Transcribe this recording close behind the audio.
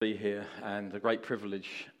Be here and a great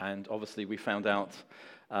privilege, and obviously we found out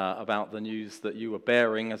about the news that you were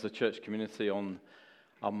bearing as a church community on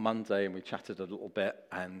Monday, and we chatted a little bit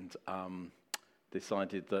and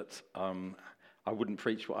decided that I wouldn't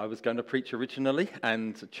preach what I was going to preach originally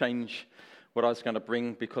and change what I was going to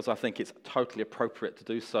bring, because I think it's totally appropriate to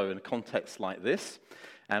do so in a context like this,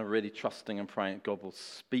 and really trusting and praying that God will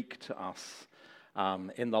speak to us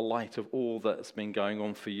in the light of all that's been going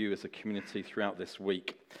on for you as a community throughout this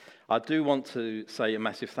week. I do want to say a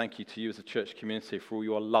massive thank you to you as a church community for all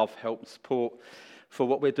your love, help and support for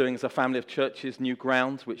what we're doing as a family of churches, New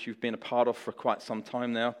Ground, which you've been a part of for quite some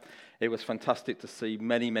time now. It was fantastic to see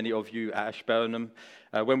many of you at Ashburnham.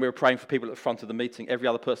 When we were praying for people at the front of the meeting, every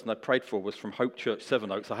other person I prayed for was from Hope Church,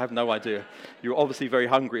 Sevenoaks. I have no idea. You're obviously very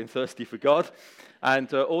hungry and thirsty for God.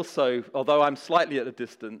 And also, although I'm slightly at a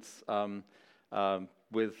distance,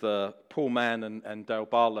 with Paul Mann and Dale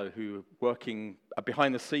Barlow, who are working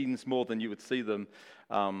behind the scenes more than you would see them.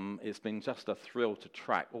 It's been just a thrill to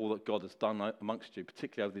track all that God has done amongst you,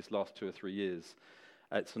 particularly over these last 2 or 3 years.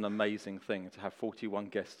 It's an amazing thing. To have 41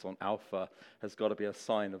 guests on Alpha has got to be a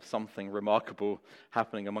sign of something remarkable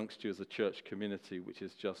happening amongst you as a church community, which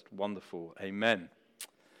is just wonderful. Amen.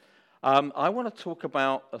 I want to talk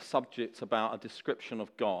about a subject, about a description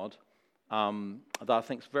of God that I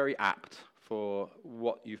think is very apt for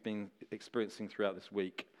what you've been experiencing throughout this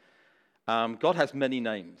week. God has many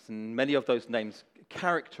names, and many of those names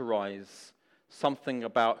characterize something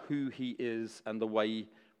about who he is and the way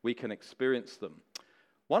we can experience them.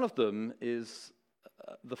 One of them is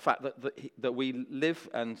the fact that we live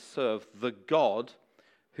and serve the God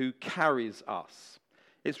who carries us.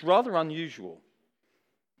 It's rather unusual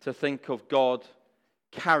to think of God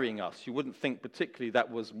carrying us. You wouldn't think particularly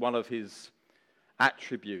that was one of his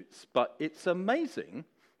attributes, but it's amazing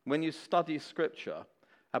when you study Scripture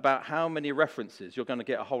about how many references, you're going to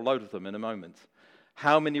get a whole load of them in a moment,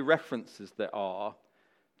 how many references there are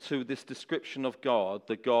to this description of God,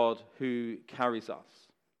 the God who carries us.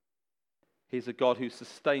 He's a God who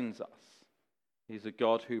sustains us. He's a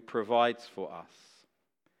God who provides for us.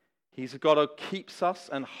 He's a God who keeps us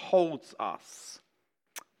and holds us,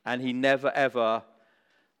 and he never ever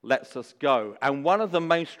lets us go. And one of the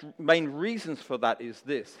main reasons for that is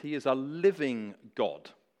this: he is a living God.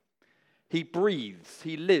 He breathes,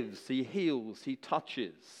 he lives, he heals, he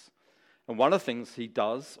touches. And one of the things he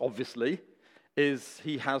does, obviously, is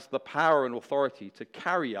he has the power and authority to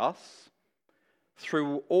carry us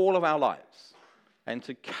through all of our lives and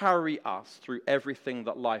to carry us through everything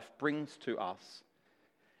that life brings to us.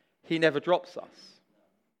 He never drops us.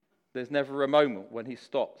 There's never a moment when he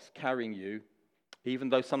stops carrying you. Even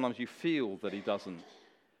though sometimes you feel that he doesn't,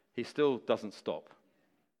 he still doesn't stop.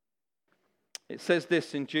 It says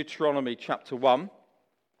this in Deuteronomy chapter 1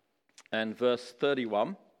 and verse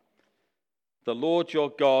 31. The Lord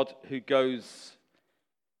your God who goes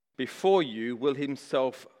before you will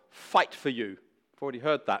himself fight for you. I've already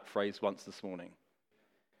heard that phrase once this morning.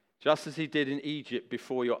 Just as he did in Egypt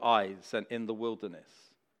before your eyes and in the wilderness,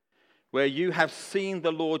 where you have seen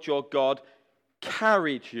the Lord your God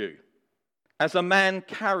carried you, as a man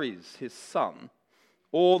carries his son,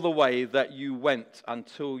 all the way that you went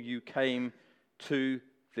until you came to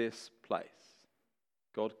this place.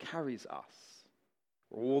 God carries us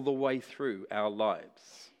all the way through our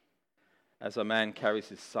lives, as a man carries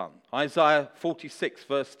his son. Isaiah 46,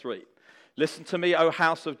 verse 3. Listen to me, O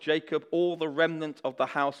house of Jacob, all the remnant of the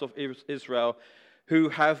house of Israel, who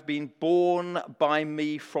have been born by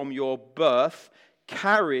me from your birth,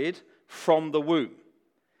 carried from the womb.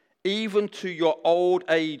 Even to your old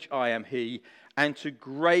age I am he, and to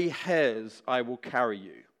grey hairs I will carry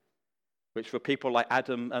you. Which for people like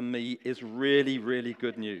Adam and me is really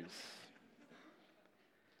good news.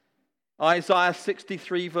 Isaiah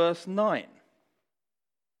 63 verse 9.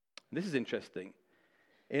 This is interesting.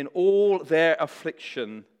 In all their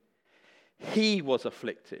affliction, he was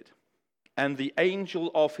afflicted, and the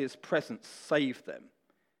angel of his presence saved them.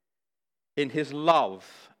 In his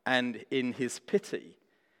love and in his pity,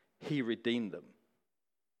 he redeemed them.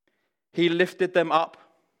 He lifted them up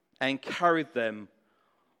and carried them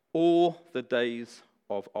all the days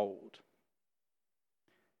of old.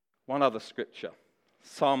 One other scripture,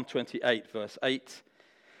 Psalm 28, verse 8.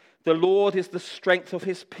 The Lord is the strength of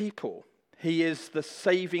his people. He is the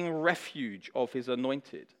saving refuge of his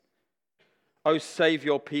anointed. O save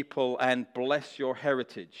your people and bless your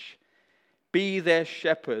heritage. Be their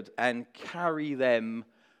shepherd and carry them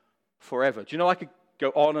forever. Do you know, I could go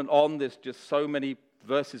on and on. There's just so many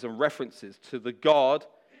verses and references to the God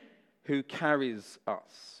who carries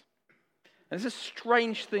us. And there's a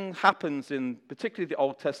strange thing happens in particularly the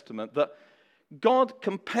Old Testament, that God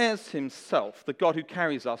compares himself, the God who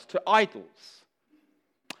carries us, to idols.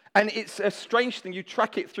 And it's a strange thing. You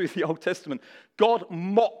track it through the Old Testament. God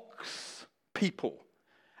mocks people,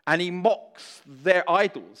 and he mocks their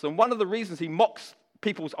idols. And one of the reasons he mocks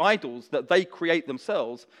people's idols that they create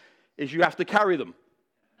themselves is you have to carry them,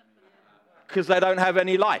 because they don't have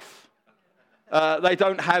any life. They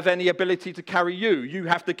don't have any ability to carry you. You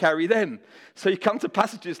have to carry them. So you come to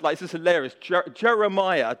passages like, this is hilarious,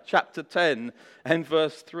 Jeremiah chapter 10 and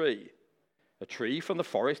verse 3. A tree from the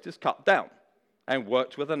forest is cut down and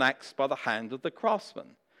worked with an axe by the hand of the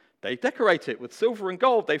craftsman. They decorate it with silver and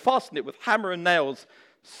gold. They fasten it with hammer and nails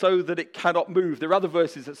so that it cannot move. There are other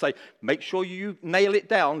verses that say, make sure you nail it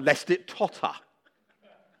down lest it totter.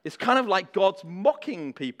 It's kind of like God's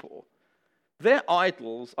mocking people. Their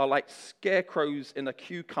idols are like scarecrows in a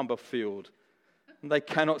cucumber field, and they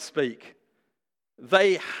cannot speak.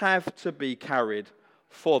 They have to be carried,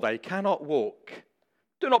 for they cannot walk.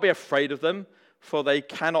 Do not be afraid of them, for they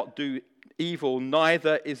cannot do evil,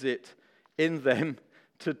 neither is it in them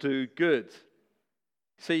to do good.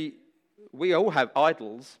 See, we all have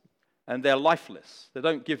idols, and they're lifeless. They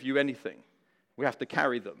don't give you anything. We have to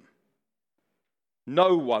carry them.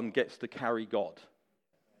 No one gets to carry God.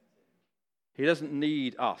 He doesn't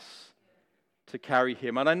need us to carry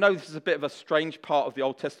him. And I know this is a bit of a strange part of the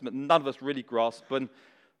Old Testament none of us really grasp. When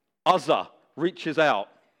Uzzah reaches out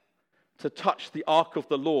to touch the ark of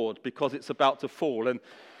the Lord because it's about to fall. And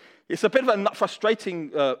it's a bit of a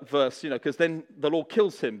frustrating verse, because then the Lord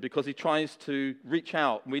kills him because he tries to reach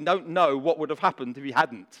out. We don't know what would have happened if he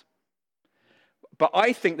hadn't. But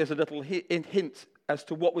I think there's a little hint as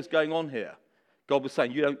to what was going on here. God was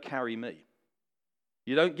saying, you don't carry me.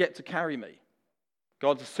 You don't get to carry me.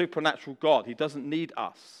 God's a supernatural God. He doesn't need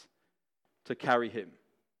us to carry him.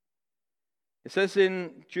 It says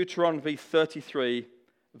in Deuteronomy 33,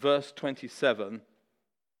 verse 27,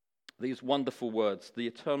 these wonderful words, the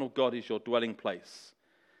eternal God is your dwelling place,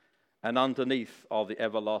 and underneath are the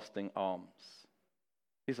everlasting arms.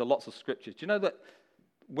 These are lots of scriptures. Do you know that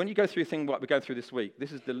when you go through things like we're going through this week,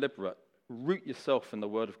 this is deliberate. Root yourself in the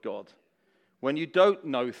Word of God. When you don't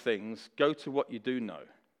know things, go to what you do know.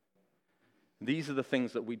 These are the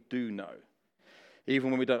things that we do know,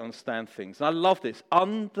 even when we don't understand things. And I love this.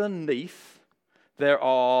 Underneath, there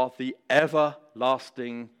are the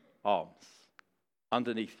everlasting arms.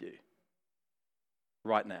 Underneath you.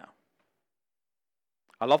 Right now.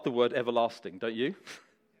 I love the word everlasting, don't you?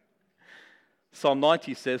 Psalm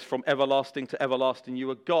 90 says, from everlasting to everlasting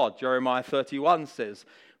you are God. Jeremiah 31 says,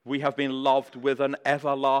 we have been loved with an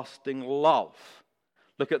everlasting love.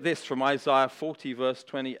 Look at this from Isaiah 40, verse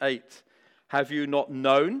 28. Have you not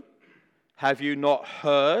known? Have you not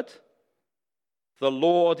heard? The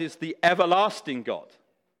Lord is the everlasting God,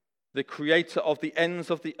 the creator of the ends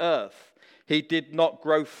of the earth. He did not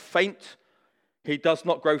grow faint. He does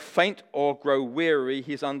not grow faint or grow weary.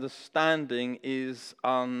 His understanding is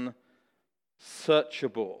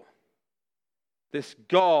unsearchable. This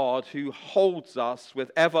God who holds us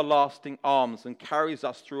with everlasting arms and carries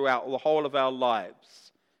us throughout the whole of our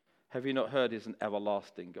lives, have you not heard, is an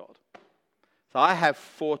everlasting God? So I have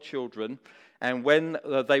 4 children, and when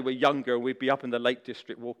they were younger, we'd be up in the Lake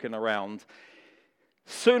District walking around.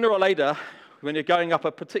 Sooner or later, when you're going up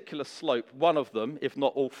a particular slope, one of them, if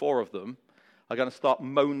not all 4 of them, are going to start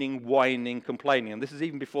moaning, whining, complaining. And this is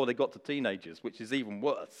even before they got to teenagers, which is even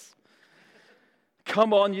worse.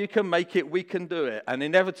 Come on, you can make it, we can do it. And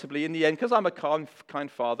inevitably, in the end, because I'm a kind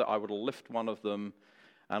father, I would lift one of them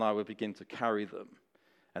and I would begin to carry them.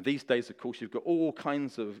 And these days, of course, you've got all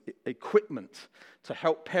kinds of equipment to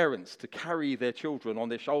help parents to carry their children on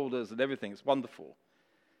their shoulders and everything. It's wonderful.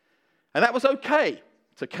 And that was okay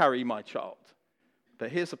to carry my child.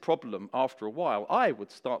 But here's the problem. After a while, I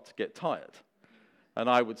would start to get tired. And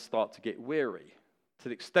I would start to get weary to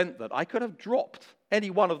the extent that I could have dropped any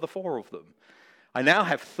one of the 4 of them. I now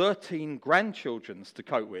have 13 grandchildren to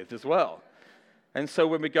cope with as well. And so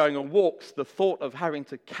when we're going on walks, the thought of having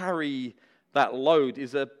to carry that load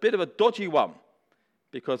is a bit of a dodgy one,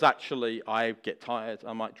 because actually I get tired,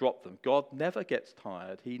 I might drop them. God never gets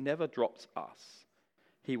tired. He never drops us.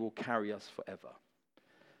 He will carry us forever.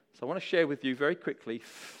 So I want to share with you very quickly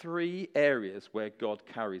 3 areas where God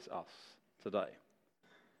carries us today.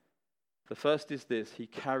 The first is this: he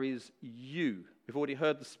carries you. We've already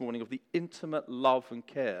heard this morning of the intimate love and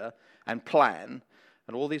care and plan,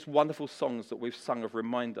 and all these wonderful songs that we've sung have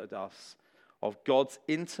reminded us of God's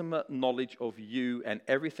intimate knowledge of you and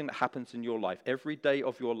everything that happens in your life. Every day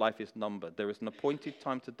of your life is numbered. There is an appointed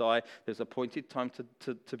time to die. There's an appointed time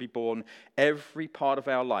to be born. Every part of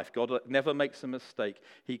our life. God never makes a mistake.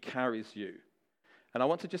 He carries you. And I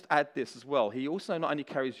want to just add this as well. He also not only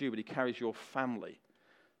carries you, but he carries your family.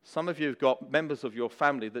 Some of you have got members of your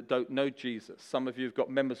family that don't know Jesus. Some of you have got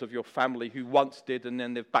members of your family who once did and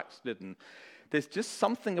then they've backslidden. There's just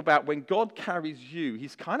something about when God carries you,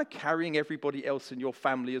 he's kind of carrying everybody else in your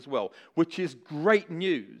family as well, which is great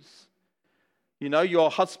news. You know, your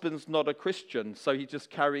husband's not a Christian, so he's just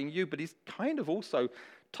carrying you, but he's kind of also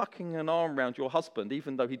tucking an arm around your husband,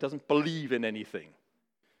 even though he doesn't believe in anything.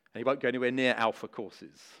 And he won't go anywhere near alpha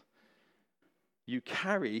courses. He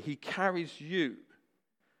carries you.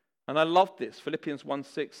 And I love this. Philippians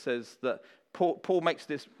 1:6 says that Paul makes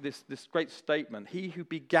this great statement. He who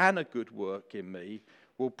began a good work in me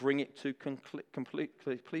will bring it to complete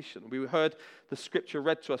completion. We heard the scripture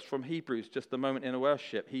read to us from Hebrews just a moment in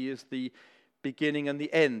worship. He is the beginning and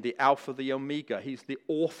the end, the Alpha, the Omega. He's the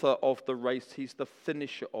author of the race. He's the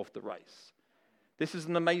finisher of the race. This is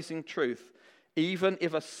an amazing truth. Even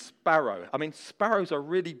if a sparrow, sparrows are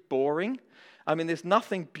really boring. There's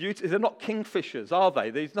nothing beautiful. They're not kingfishers, are they?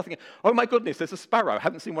 There's nothing. Oh my goodness, there's a sparrow. I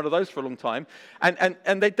haven't seen one of those for a long time.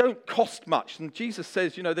 And they don't cost much. And Jesus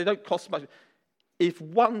says, they don't cost much. If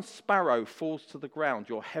one sparrow falls to the ground,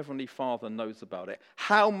 your heavenly Father knows about it.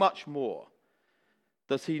 How much more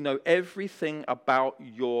does he know everything about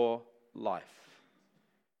your life?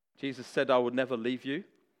 Jesus said, I will never leave you.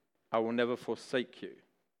 I will never forsake you.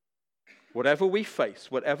 Whatever we face,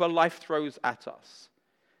 whatever life throws at us,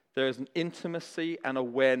 there is an intimacy and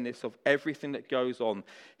awareness of everything that goes on.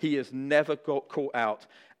 He has never got caught out,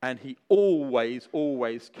 and he always,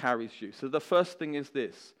 always carries you. So the first thing is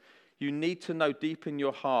this. You need to know deep in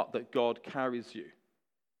your heart that God carries you.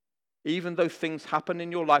 Even though things happen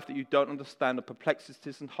in your life that you don't understand, and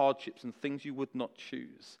perplexities and hardships and things you would not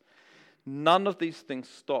choose, none of these things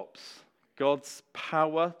stops God's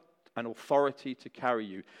power and authority to carry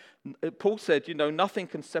you. Paul said, nothing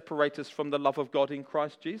can separate us from the love of God in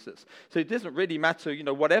Christ Jesus. So it doesn't really matter,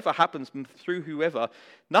 whatever happens through whoever,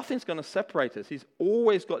 nothing's going to separate us. He's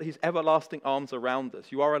always got his everlasting arms around us.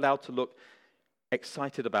 You are allowed to look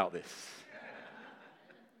excited about this.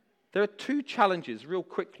 There are two challenges, real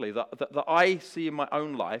quickly, that I see in my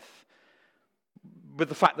own life with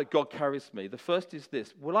the fact that God carries me. The first is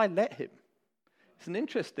this: will I let him? It's an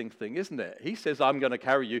interesting thing, isn't it? He says, I'm going to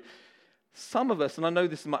carry you. Some of us, and I know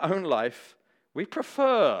this in my own life, we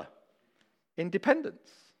prefer independence.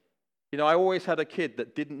 I always had a kid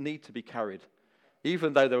that didn't need to be carried,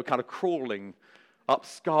 even though they were kind of crawling up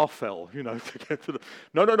Scarfell, to get to the...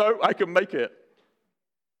 No, I can make it.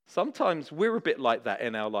 Sometimes we're a bit like that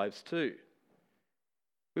in our lives too.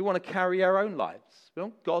 We want to carry our own lives. We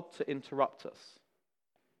want God to interrupt us.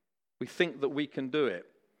 We think that we can do it.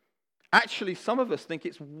 Actually, some of us think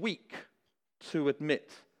it's weak to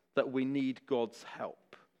admit that we need God's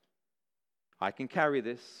help. I can carry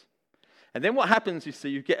this. And then what happens, you see,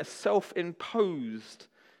 you get a self-imposed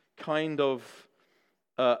kind of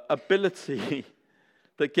ability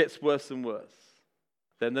that gets worse and worse.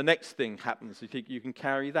 Then the next thing happens, you think you can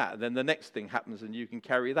carry that. And then the next thing happens and you can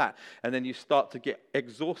carry that. And then you start to get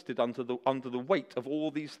exhausted under the weight of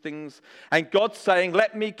all these things. And God's saying,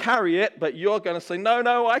 let me carry it, but you're going to say,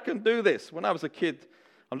 no, I can do this. When I was a kid,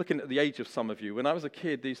 I'm looking at the age of some of you. When I was a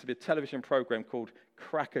kid, there used to be a television program called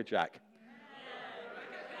Crackerjack.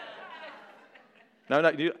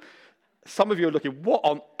 No, some of you are looking, what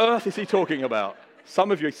on earth is he talking about?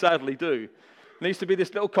 Some of you sadly do. There used to be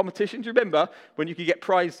this little competition, do you remember, when you could get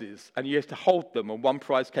prizes and you had to hold them and one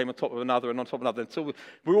prize came on top of another and on top of another. And so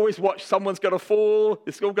we always watch someone's going to fall,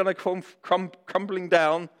 it's all going to come crumbling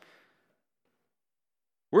down.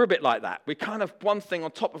 We're a bit like that. We kind of one thing on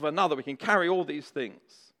top of another. We can carry all these things.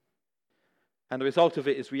 And the result of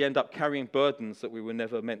it is we end up carrying burdens that we were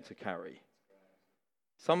never meant to carry.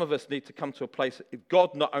 Some of us need to come to a place,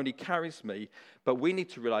 God not only carries me, but we need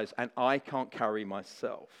to realize, and I can't carry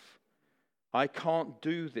myself. I can't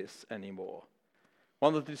do this anymore.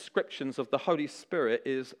 One of the descriptions of the Holy Spirit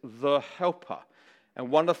is the helper.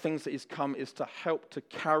 And one of the things that he's come is to help to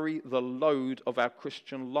carry the load of our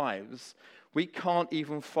Christian lives. We can't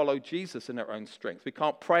even follow Jesus in our own strength. We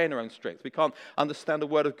can't pray in our own strength. We can't understand the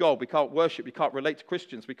Word of God. We can't worship. We can't relate to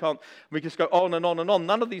Christians. We just go on and on and on.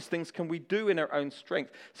 None of these things can we do in our own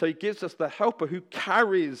strength. So he gives us the helper who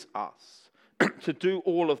carries us to do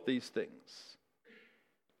all of these things.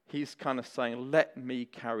 He's kind of saying, let me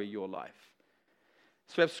carry your life.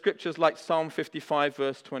 So we have scriptures like Psalm 55,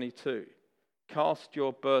 verse 22. Cast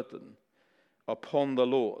your burden upon the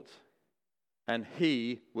Lord, and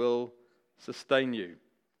he will sustain you.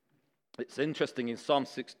 It's interesting, in Psalm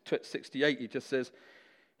 68, he just says,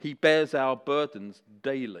 he bears our burdens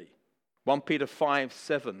daily. 1 Peter 5,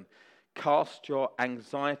 7, Cast your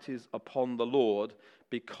anxieties upon the Lord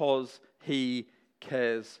because he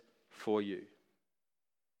cares for you.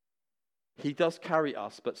 He does carry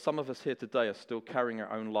us, but some of us here today are still carrying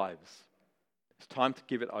our own lives. It's time to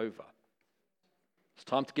give it over. It's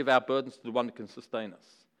time to give our burdens to the one who can sustain us.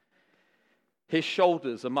 His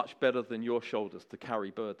shoulders are much better than your shoulders to carry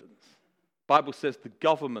burdens. The Bible says the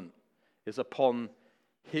government is upon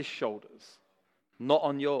his shoulders, not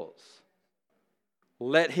on yours.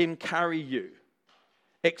 Let him carry you.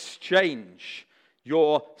 Exchange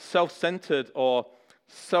your self-centered or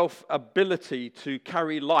self-ability to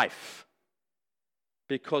carry life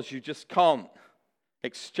because you just can't.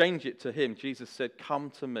 Exchange it to him. Jesus said, "Come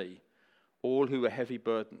to me, all who are heavy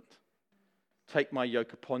burdened. Take my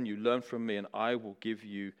yoke upon you, learn from me, and I will give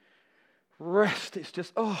you rest." It's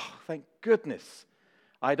just, thank goodness.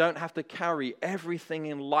 I don't have to carry everything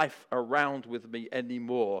in life around with me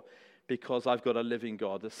anymore because I've got a living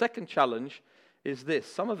God. The second challenge is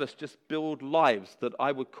this. Some of us just build lives that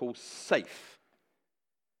I would call safe.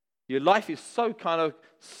 Your life is so kind of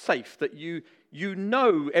safe that you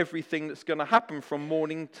know everything that's going to happen from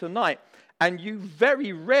morning to night. And you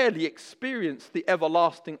very rarely experience the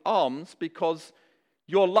everlasting arms because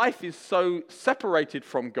your life is so separated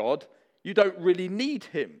from God, you don't really need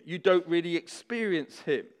him. You don't really experience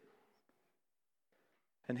him.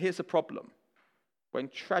 And here's a problem. When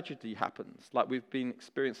tragedy happens, like we've been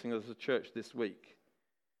experiencing as a church this week,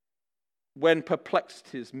 when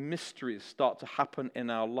perplexities, mysteries start to happen in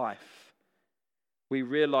our life, we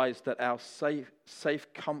realize that our safe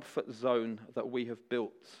comfort zone that we have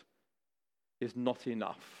built is not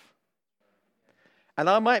enough. And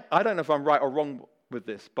I don't know if I'm right or wrong with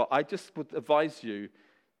this, but I just would advise you,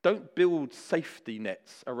 don't build safety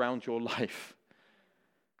nets around your life.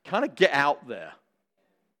 Kind of get out there.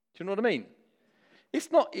 Do you know what I mean? It's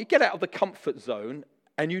not, you get out of the comfort zone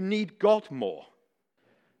and you need God more.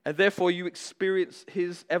 And therefore you experience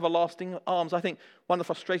his everlasting arms. I think one of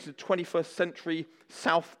the frustrations of 21st century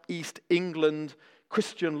Southeast England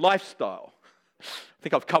Christian lifestyle, I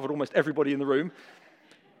think I've covered almost everybody in the room,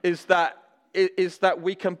 is that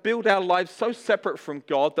we can build our lives so separate from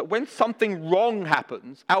God that when something wrong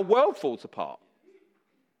happens, our world falls apart.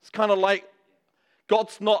 It's kind of like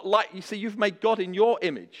God's not like, you see, you've made God in your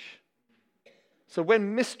image. So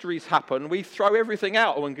when mysteries happen, we throw everything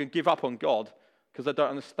out and can give up on God because I don't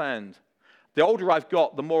understand. The older I've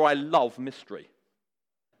got, the more I love mystery.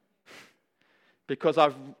 Because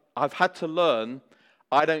I've had to learn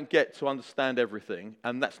I don't get to understand everything,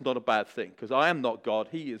 and that's not a bad thing because I am not God,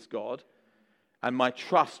 he is God, and my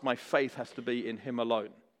trust, my faith has to be in him alone.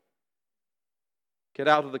 Get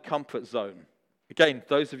out of the comfort zone. Again,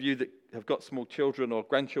 those of you that have got small children or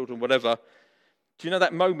grandchildren, whatever, do you know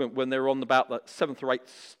that moment when they're on about the 7th or 8th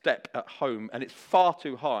step at home and it's far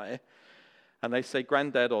too high and they say,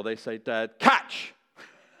 "Granddad," or they say, "Dad, catch!"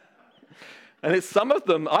 And it's some of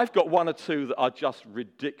them, I've got one or two that are just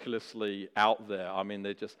ridiculously out there. I mean,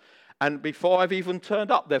 they're just, and before I've even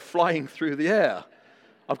turned up, they're flying through the air.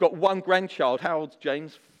 I've got one grandchild, how old's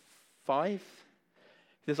James? 5?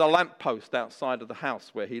 There's a lamppost outside of the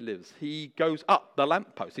house where he lives. He goes up the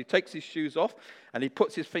lamppost. He takes his shoes off and he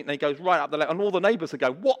puts his feet and he goes right up the lamp. And all the neighbors are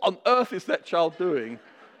going, "What on earth is that child doing?"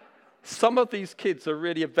 Some of these kids are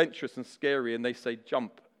really adventurous and scary and they say,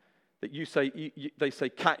 "Jump." That you say, they say,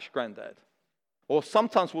 "Catch, Granddad." Or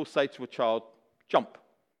sometimes we'll say to a child, "Jump."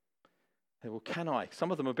 They, "Well, can I?"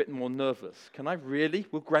 Some of them are a bit more nervous. "Can I really?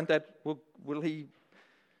 Will Granddad, will he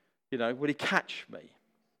catch me?"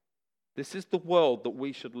 This is the world that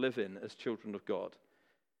we should live in as children of God.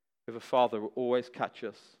 We have a Father who will always catch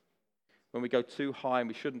us. When we go too high and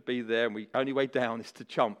we shouldn't be there and the only way down is to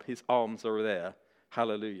jump, his arms are there,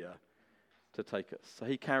 hallelujah, to take us. So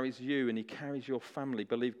he carries you and he carries your family.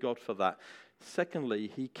 Believe God for that. Secondly,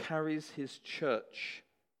 he carries his church.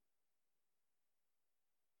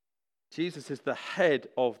 Jesus is the head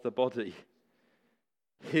of the body,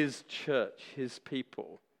 his church, his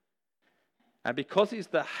people. And because he's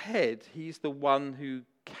the head, he's the one who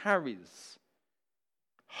carries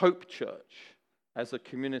Hope Church as a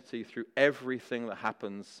community through everything that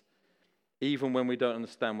happens, even when we don't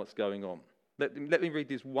understand what's going on. Let me read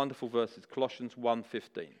these wonderful verses, Colossians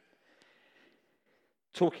 1:15.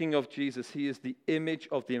 Talking of Jesus, he is the image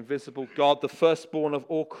of the invisible God, the firstborn of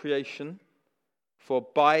all creation. For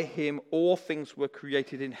by him all things were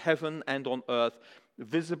created in heaven and on earth,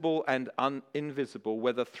 visible and invisible,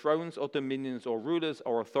 whether thrones or dominions or rulers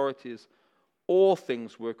or authorities, all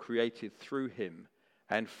things were created through him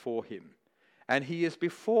and for him. And he is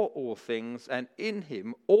before all things, and in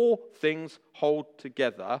him all things hold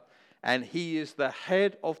together, and he is the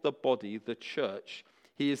head of the body, the church.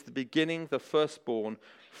 He is the beginning, the firstborn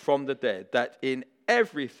from the dead, that in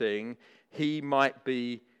everything he might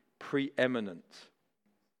be preeminent.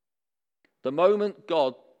 The moment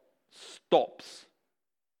God stops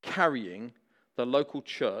carrying the local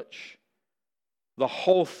church, the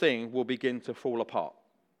whole thing will begin to fall apart.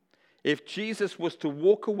 If Jesus was to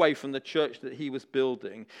walk away from the church that he was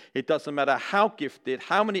building, it doesn't matter how gifted,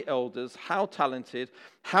 how many elders, how talented,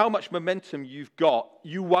 how much momentum you've got,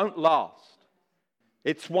 you won't last.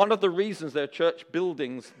 It's one of the reasons there are church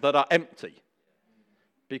buildings that are empty,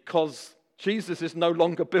 because Jesus is no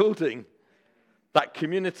longer building that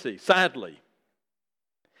community, sadly.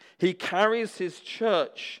 He carries his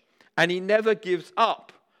church and he never gives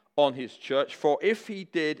up on his church, for if he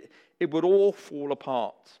did, it would all fall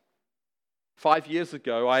apart. 5 years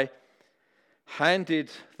ago, I handed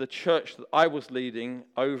the church that I was leading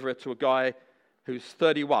over to a guy who's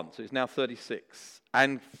 31, so he's now 36,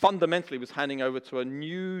 and fundamentally was handing over to a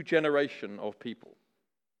new generation of people.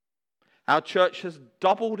 Our church has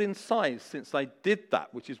doubled in size since I did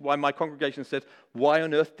that, which is why my congregation said, "Why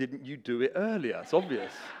on earth didn't you do it earlier?" It's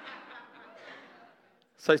obvious.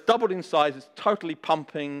 So it's doubled in size, it's totally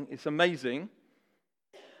pumping, it's amazing.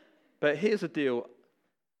 But here's the deal,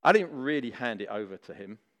 I didn't really hand it over to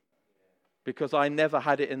him because I never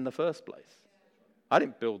had it in the first place. I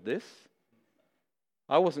didn't build this.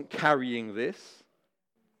 I wasn't carrying this.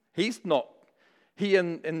 He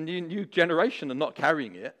and the new generation are not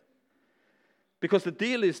carrying it. Because the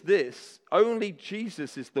deal is this, only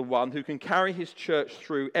Jesus is the one who can carry his church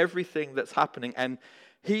through everything that's happening, and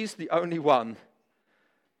he's the only one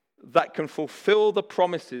that can fulfill the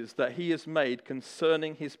promises that he has made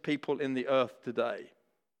concerning his people in the earth today.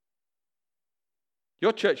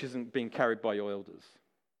 Your church isn't being carried by your elders.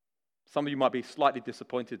 Some of you might be slightly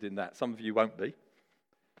disappointed in that. Some of you won't be.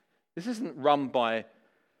 This isn't run by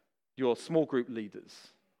your small group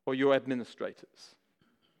leaders or your administrators.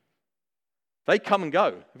 They come and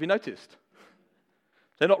go. Have you noticed?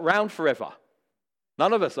 They're not round forever.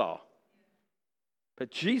 None of us are. But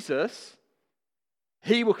Jesus,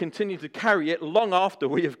 he will continue to carry it long after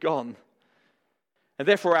we have gone. And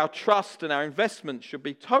therefore our trust and our investment should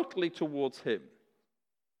be totally towards him.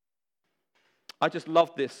 I just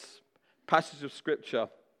love this passage of scripture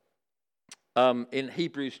in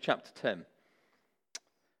Hebrews chapter 10.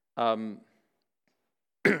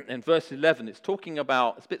 In verse 11, it's talking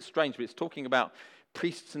about, it's a bit strange, but it's talking about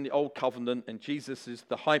priests in the old covenant, and Jesus is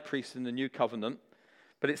the high priest in the new covenant.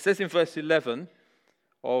 But it says in verse 11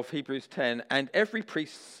 of Hebrews 10, and every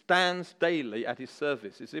priest stands daily at his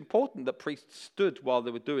service. It's important that priests stood while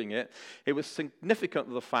they were doing it. It was significant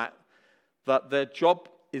of the fact that their job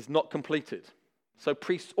is not completed. So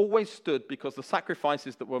priests always stood because the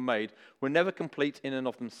sacrifices that were made were never complete in and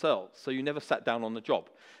of themselves. So you never sat down on the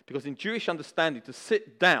job. Because in Jewish understanding, to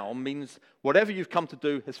sit down means whatever you've come to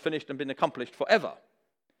do has finished and been accomplished forever.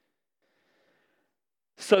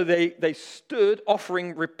 So they stood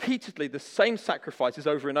offering repeatedly the same sacrifices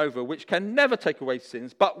over and over, which can never take away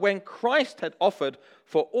sins. But when Christ had offered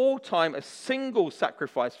for all time a single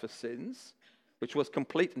sacrifice for sins, which was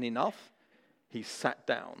complete and enough, he sat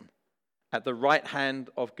down at the right hand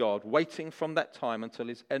of God, waiting from that time until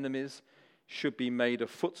his enemies should be made a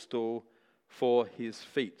footstool for his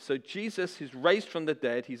feet. So Jesus is raised from the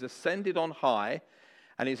dead, he's ascended on high,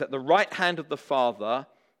 and he's at the right hand of the Father.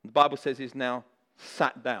 The Bible says he's now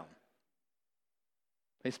sat down.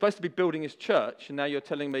 He's supposed to be building his church, and now you're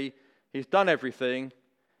telling me he's done everything,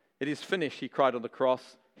 it is finished, he cried on the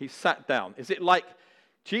cross, he sat down. Is it like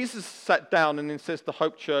Jesus sat down and then says to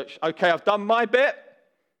Hope Church, okay, I've done my bit,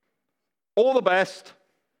 all the best,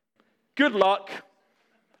 good luck,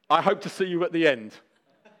 I hope to see you at the end.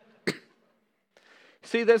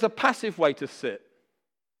 See, there's a passive way to sit.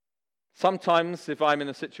 Sometimes if I'm in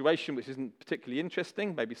a situation which isn't particularly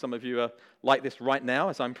interesting, maybe some of you are like this right now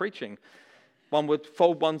as I'm preaching, one would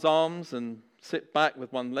fold one's arms and sit back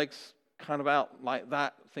with one's legs kind of out like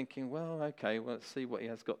that, thinking, well, okay, well, let's see what he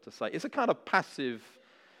has got to say. It's a kind of passive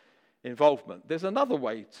involvement. There's another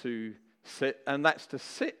way to sit, and that's to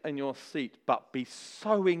sit in your seat but be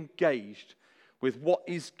so engaged with what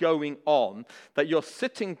is going on that you're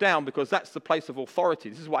sitting down because that's the place of authority.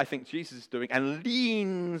 This is what I think Jesus is doing, and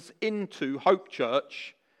leans into Hope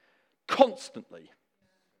Church constantly.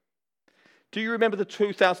 Do you remember the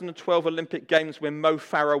 2012 Olympic Games when Mo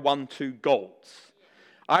Farah won 2 golds?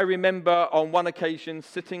 I remember on one occasion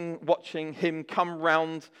sitting watching him come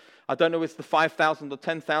round. I don't know if it's the 5,000 or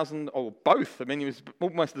 10,000 or both. I mean, he was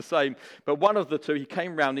almost the same. But one of the two, he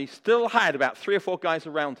came round. He still had about 3 or 4 guys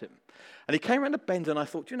around him. And he came around a bend, and I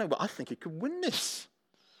thought, you know what, I think he could win this.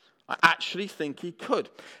 I actually think he could.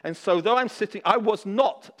 And so though I was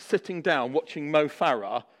not sitting down watching Mo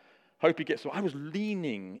Farah, hope he gets, I was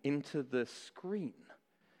leaning into the screen.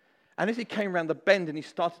 And as he came around the bend and he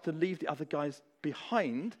started to leave the other guys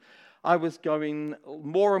behind, I was going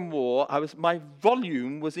more and more, my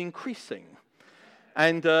volume was increasing.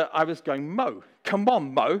 And I was going, Mo, come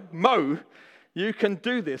on, Mo, you can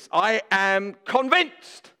do this. I am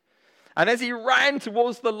convinced. And as he ran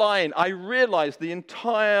towards the line, I realized the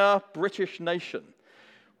entire British nation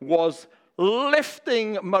was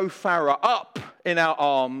lifting Mo Farah up in our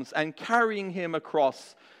arms and carrying him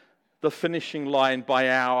across the finishing line by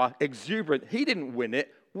our exuberant. He didn't win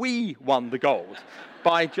it. We won the gold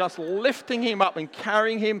by just lifting him up and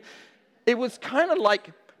carrying him. It was kind of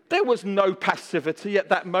like there was no passivity at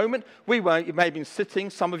that moment. You may have been sitting,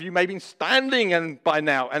 some of you may have been standing and by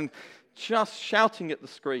now and just shouting at the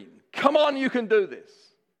screen, come on, you can do this.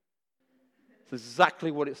 It's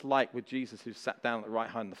exactly what it's like with Jesus who sat down at the right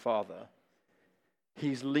hand of the Father.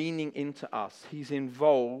 He's leaning into us. He's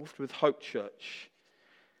involved with Hope Church.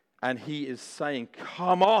 And he is saying,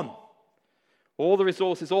 come on. All the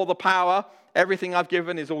resources, all the power, everything I've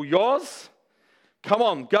given is all yours. Come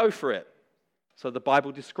on, go for it. So the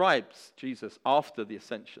Bible describes Jesus after the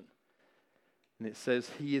ascension. And it says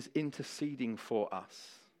he is interceding for us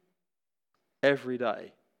every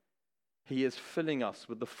day. He is filling us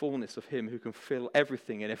with the fullness of him who can fill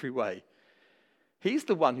everything in every way. He's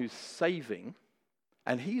the one who's saving,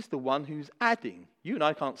 and he's the one who's adding. You and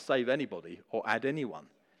I can't save anybody or add anyone.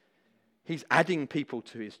 He's adding people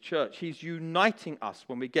to his church. He's uniting us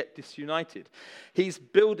when we get disunited. He's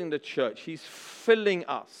building the church. He's filling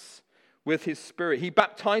us with his Spirit. He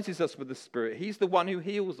baptizes us with the Spirit. He's the one who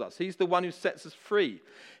heals us. He's the one who sets us free.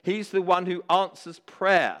 He's the one who answers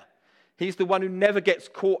prayer. He's the one who never gets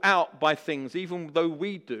caught out by things, even though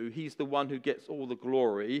we do. He's the one who gets all the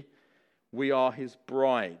glory. We are his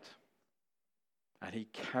bride, and he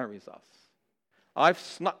carries us. I've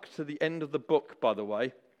snuck to the end of the book, by the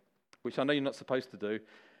way, which I know you're not supposed to do,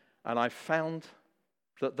 and I found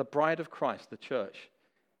that the bride of Christ, the church,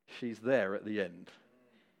 she's there at the end.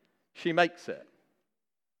 She makes it.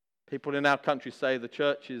 People in our country say the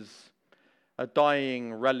church is a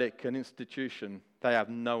dying relic, an institution. They have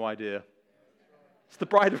no idea. It's the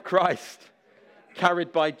bride of Christ,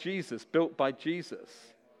 carried by Jesus, built by Jesus.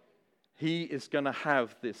 He is going to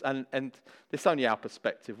have this, and this is only our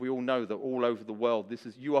perspective. We all know that all over the world,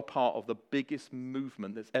 you are part of the biggest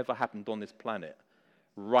movement that's ever happened on this planet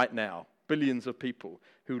right now. Billions of people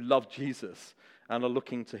who love Jesus and are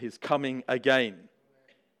looking to his coming again.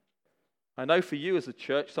 I know for you as a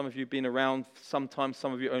church, some of you have been around sometimes,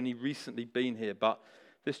 some of you only recently been here, but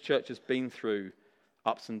this church has been through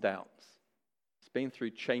ups and downs. It's been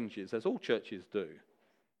through changes, as all churches do.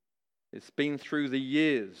 It's been through the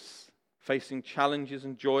years, facing challenges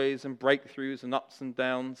and joys and breakthroughs and ups and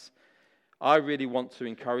downs. I really want to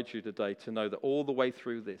encourage you today to know that all the way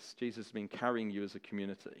through this, Jesus has been carrying you as a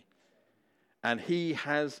community. And he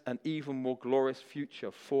has an even more glorious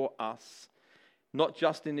future for us, not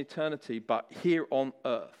just in eternity, but here on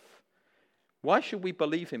earth. Why should we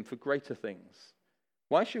believe him for greater things?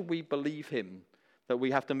 Why should we believe him that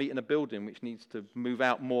we have to meet in a building which needs to move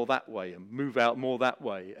out more that way and move out more that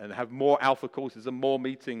way and have more alpha courses and more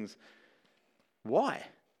meetings? Why?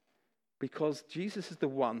 Because Jesus is the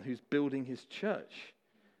one who's building his church.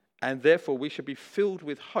 And therefore we should be filled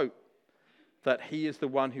with hope that he is the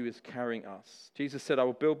one who is carrying us. Jesus said, I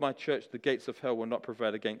will build my church, the gates of hell will not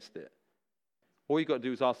prevail against it. All you've got to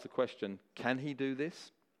do is ask the question, can he do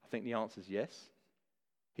this? I think the answer is yes.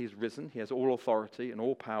 He's risen. He has all authority and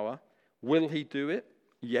all power. Will he do it?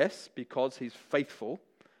 Yes, because he's faithful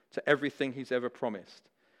to everything he's ever promised.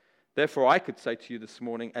 Therefore, I could say to you this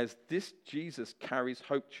morning, as this Jesus carries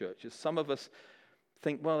Hope Church, as some of us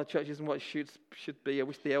think, well, the church isn't what it should be. I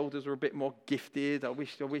wish the elders were a bit more gifted. I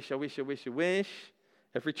wish.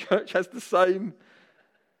 Every church has the same.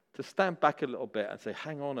 To stand back a little bit and say,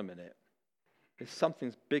 hang on a minute. There's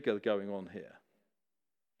something bigger going on here.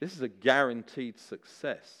 This is a guaranteed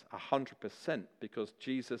success, 100%, because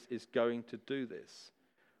Jesus is going to do this.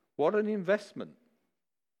 What an investment.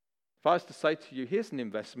 If I was to say to you, here's an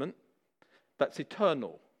investment that's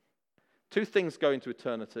eternal. Two things go into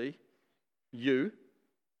eternity. You,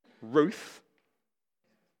 Ruth,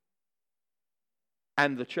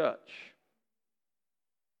 and the church.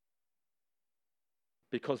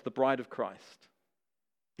 Because the bride of Christ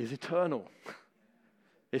is eternal.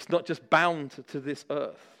 It's not just bound to this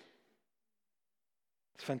earth.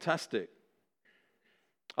 It's fantastic.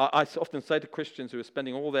 I often say to Christians who are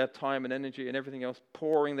spending all their time and energy and everything else,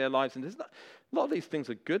 pouring their lives into this, a lot of these things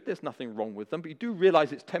are good. There's nothing wrong with them, but you do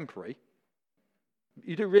realize it's temporary.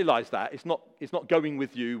 You do realize that. It's not going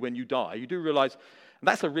with you when you die. You do realize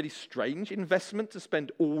that's a really strange investment to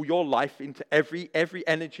spend all your life into every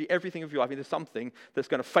energy, everything of your life into something that's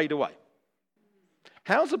going to fade away.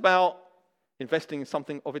 How's about investing in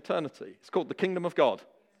something of eternity? It's called the kingdom of God.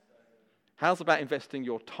 How's about investing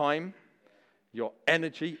your time, your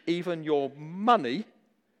energy, even your money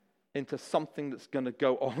into something that's going to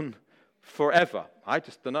go on forever? I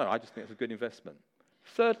just don't know. I just think it's a good investment.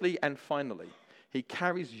 Thirdly and finally, he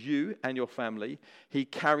carries you and your family. He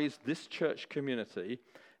carries this church community.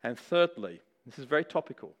 And thirdly, this is very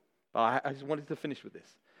topical, but I just wanted to finish with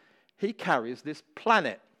this. He carries this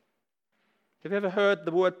planet. Have you ever heard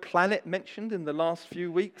the word planet mentioned in the last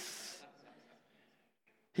few weeks?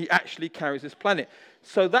 He actually carries this planet.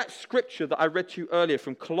 So that scripture that I read to you earlier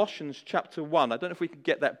from Colossians chapter 1, I don't know if we can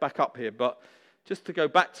get that back up here, but just to go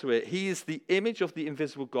back to it, he is the image of the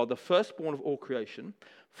invisible God, the firstborn of all creation.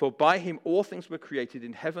 For by him all things were created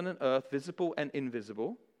in heaven and earth, visible and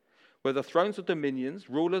invisible, whether thrones or dominions,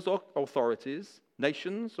 rulers or authorities,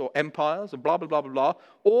 nations or empires, and blah, blah, blah, blah, blah.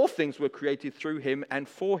 All things were created through him and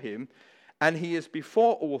for him, and he is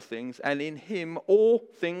before all things, and in him all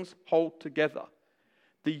things hold together.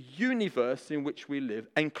 The universe in which we live,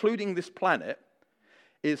 including this planet,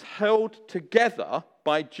 is held together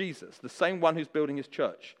by Jesus, the same one who's building his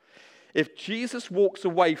church. If Jesus walks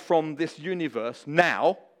away from this universe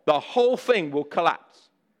now, the whole thing will collapse.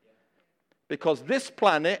 Because this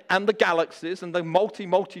planet and the galaxies and the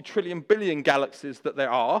multi-trillion billion galaxies that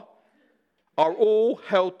there are all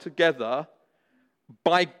held together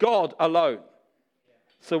by God alone.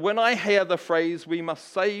 So when I hear the phrase, we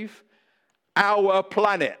must save our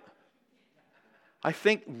planet, I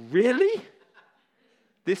think, really?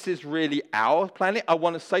 This is really our planet? I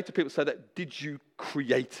want to say to people, did you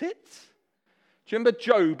create it? Do you remember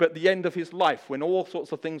Job at the end of his life when all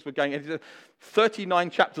sorts of things were going on? 39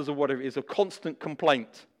 chapters or whatever it is, of constant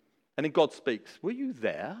complaint. And then God speaks. Were you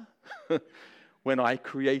there when I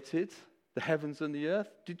created the heavens and the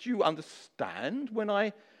earth? Did you understand when I...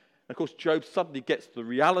 And of course, Job suddenly gets the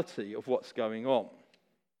reality of what's going on.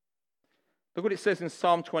 Look what it says in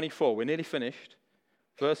Psalm 24. We're nearly finished.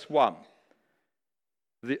 Verse 1.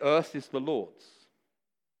 The earth is the Lord's,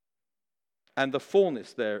 and the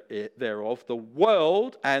fullness thereof, the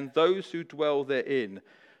world and those who dwell therein.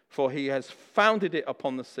 For he has founded it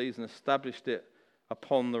upon the seas and established it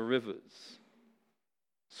upon the rivers.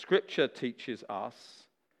 Scripture teaches us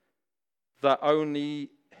that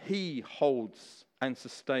only he holds and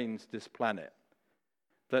sustains this planet,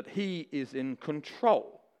 that he is in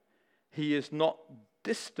control. He is not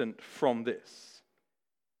distant from this.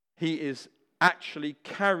 He is actually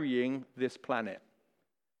carrying this planet.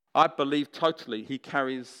 I believe totally he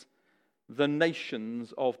carries the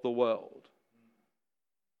nations of the world.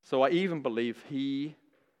 So I even believe he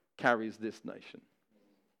carries this nation.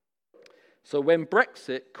 So when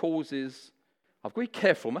Brexit causes, I've got to be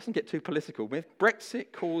careful, mustn't get too political. When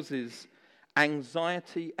Brexit causes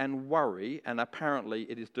anxiety and worry, and apparently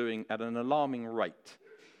it is doing at an alarming rate,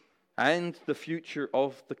 and the future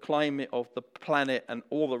of the climate of the planet and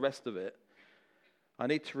all the rest of it, I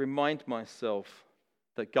need to remind myself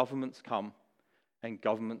that governments come and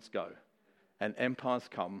governments go, and empires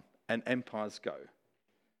come and empires go.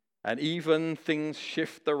 And even things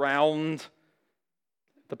shift around.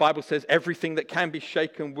 The Bible says everything that can be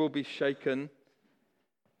shaken will be shaken.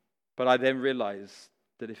 But I then realized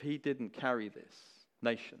that if he didn't carry this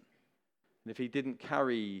nation, and if he didn't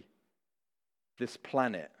carry this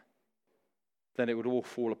planet, then it would all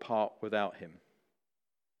fall apart without him.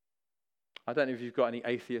 I don't know if you've got any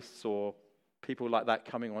atheists or people like that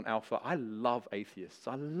coming on Alpha. I love atheists.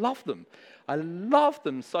 I love them. I love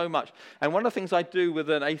them so much. And one of the things I do with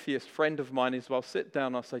an atheist friend of mine is I'll sit down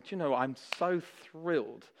and I'll say, do you know, I'm so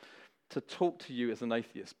thrilled to talk to you as an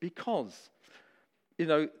atheist because, you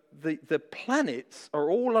know, the planets are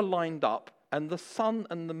all aligned up and the sun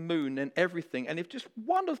and the moon and everything. And if just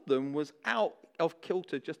one of them was out of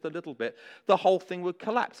kilter just a little bit, the whole thing would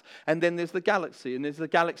collapse. And then there's the galaxy, and there's the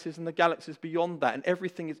galaxies and the galaxies beyond that, and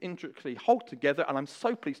everything is intricately held together. And I'm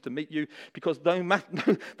so pleased to meet you because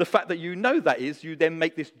the fact that you know that is, you then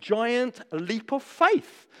make this giant leap of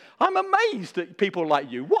faith. I'm amazed at people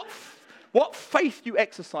like you. What faith you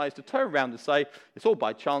exercise to turn around and say, it's all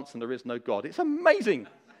by chance and there is no God. It's amazing.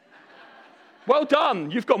 Well done.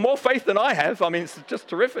 You've got more faith than I have. I mean, it's just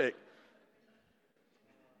terrific.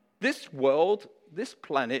 This world, this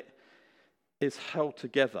planet, is held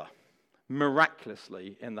together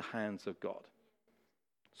miraculously in the hands of God.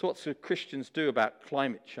 So what should Christians do about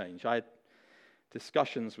climate change? I had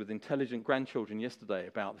discussions with intelligent grandchildren yesterday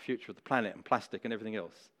about the future of the planet and plastic and everything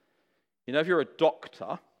else. You know, if you're a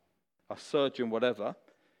doctor, a surgeon, whatever,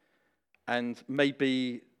 and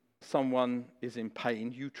maybe someone is in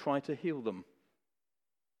pain, you try to heal them.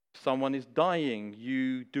 If someone is dying,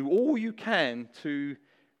 you do all you can to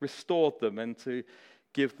restore them and to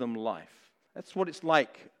give them life. That's what it's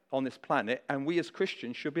like on this planet, and we as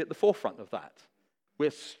Christians should be at the forefront of that. We're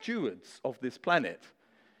stewards of this planet.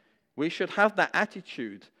 We should have that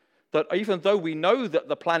attitude that even though we know that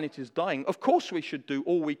the planet is dying, of course we should do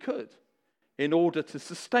all we could in order to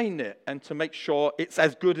sustain it and to make sure it's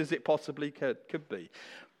as good as it possibly could be.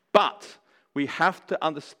 But we have to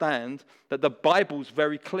understand that the Bible's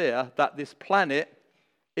very clear that this planet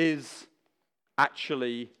is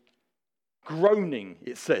actually groaning,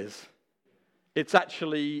 it says. It's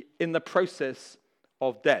actually in the process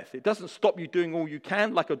of death. It doesn't stop you doing all you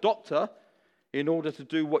can, like a doctor, in order to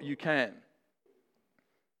do what you can.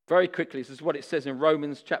 Very quickly, this is what it says in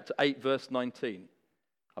Romans chapter 8, verse 19.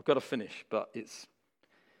 I've got to finish, but it's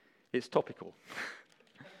topical.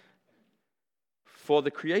 For the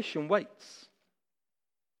creation waits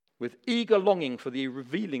with eager longing for the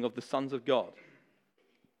revealing of the sons of God.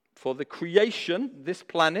 For the creation, this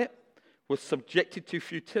planet, was subjected to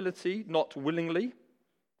futility, not willingly,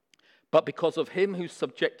 but because of him who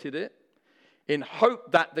subjected it, in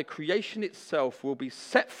hope that the creation itself will be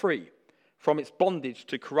set free from its bondage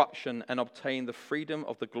to corruption and obtain the freedom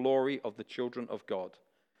of the glory of the children of God.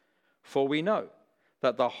 For we know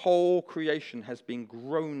that the whole creation has been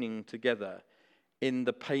groaning together in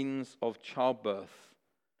the pains of childbirth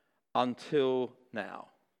until now.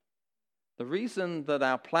 The reason that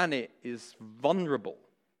our planet is vulnerable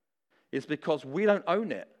is because we don't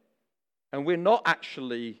own it. And we're not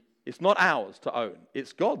actually, it's not ours to own.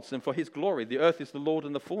 It's God's, and for his glory. The earth is the Lord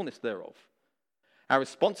and the fullness thereof. Our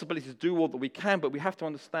responsibility is to do all that we can, but we have to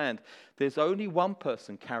understand there's only one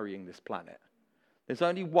person carrying this planet. There's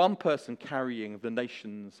only one person carrying the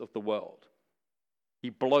nations of the world. He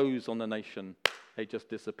blows on the nation, it just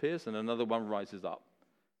disappears, and another one rises up.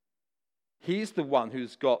 He's the one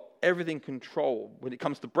who's got everything controlled when it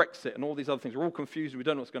comes to Brexit and all these other things. We're all confused. We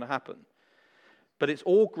don't know what's going to happen. But it's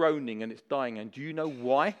all groaning and it's dying. And do you know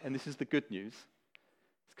why? And this is the good news.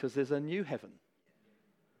 It's because there's a new heaven.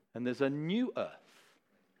 And there's a new earth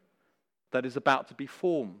that is about to be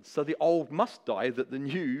formed. So the old must die that the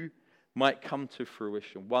new might come to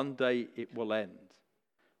fruition. One day it will end.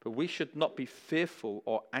 But we should not be fearful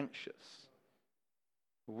or anxious.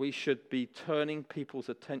 We should be turning people's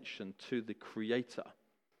attention to the Creator,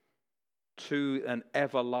 to an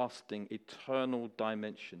everlasting, eternal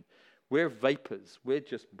dimension. We're vapors. We're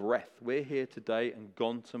just breath. We're here today and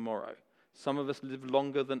gone tomorrow. Some of us live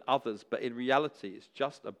longer than others, but in reality, it's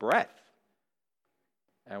just a breath,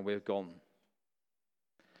 and we're gone.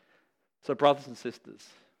 So, brothers and sisters,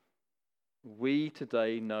 we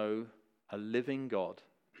today know a living God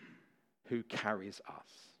who carries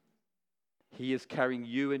us. He is carrying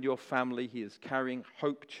you and your family. He is carrying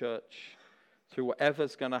Hope Church through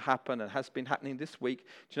whatever's going to happen and has been happening this week. Do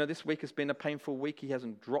you know this week has been a painful week? He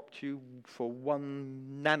hasn't dropped you for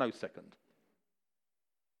 1 nanosecond.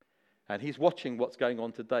 And he's watching what's going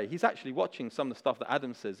on today. He's actually watching some of the stuff that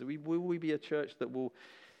Adam says. Will we be a church that will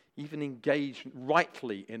even engage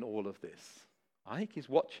rightly in all of this? I think he's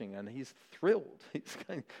watching and he's thrilled. He's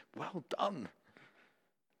going, well done.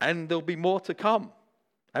 And there'll be more to come.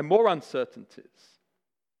 And more uncertainties.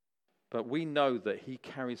 But we know that he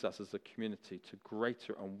carries us as a community to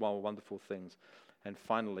greater and more wonderful things. And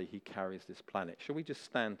finally, he carries this planet. Shall we just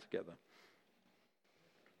stand together?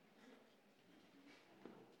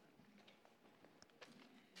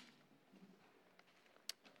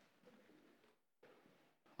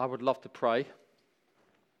 I would love to pray.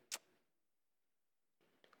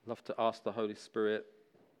 Love to ask the Holy Spirit.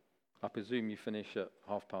 I presume you finish at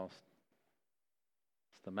past.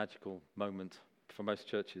 It's the magical moment for most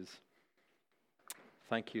churches.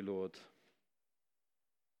 Thank you, Lord.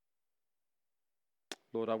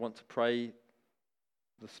 Lord, I want to pray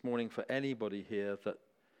this morning for anybody here that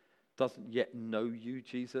doesn't yet know you,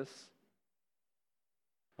 Jesus.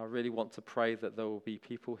 I really want to pray that there will be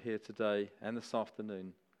people here today and this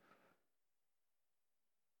afternoon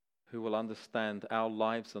who will understand our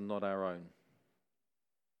lives are not our own.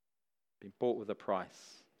 Been bought with a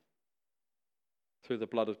price through the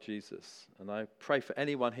blood of Jesus. And I pray for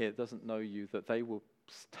anyone here that doesn't know you, that they will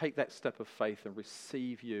take that step of faith and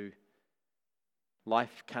receive you.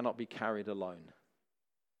 Life cannot be carried alone,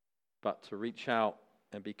 but to reach out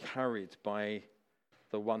and be carried by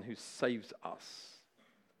the one who saves us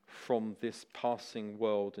from this passing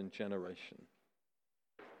world and generation.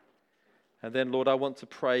 And then, Lord, I want to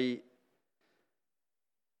pray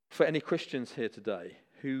for any Christians here today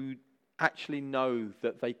who actually know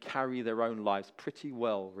that they carry their own lives pretty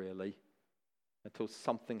well, really, until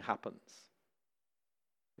something happens.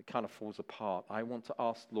 It kind of falls apart. I want to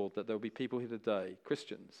ask, Lord, that there will be people here today,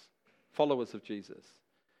 Christians, followers of Jesus,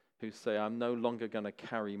 who say, I'm no longer going to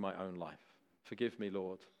carry my own life. Forgive me,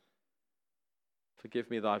 Lord. Forgive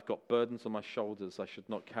me that I've got burdens on my shoulders I should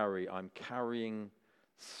not carry. I'm carrying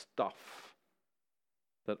stuff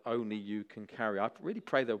that only you can carry. I really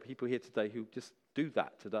pray there are people here today who just do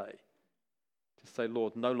that today. To say,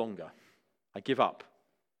 Lord, no longer. I give up.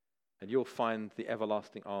 And you'll find the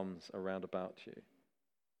everlasting arms around about you.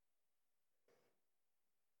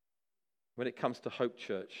 When it comes to Hope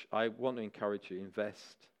Church, I want to encourage you,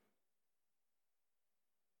 invest.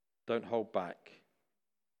 Don't hold back.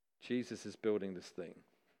 Jesus is building this thing.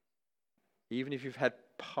 Even if you've had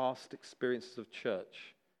past experiences of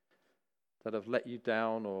church that have let you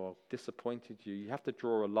down or disappointed you, you have to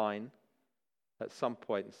draw a line at some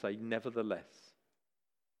point and say, nevertheless,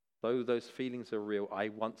 though those feelings are real, I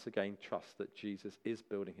once again trust that Jesus is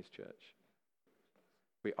building his church.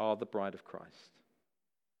 We are the bride of Christ.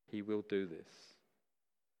 He will do this.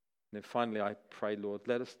 And then finally, I pray, Lord,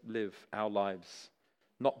 let us live our lives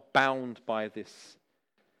not bound by this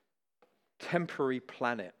temporary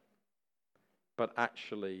planet, but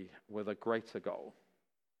actually with a greater goal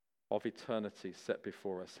of eternity set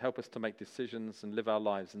before us. Help us to make decisions and live our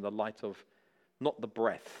lives in the light of not the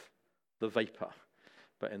breath, the vapor,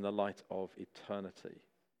 but in the light of eternity.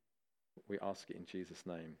 We ask it in Jesus'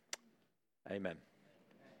 name. Amen.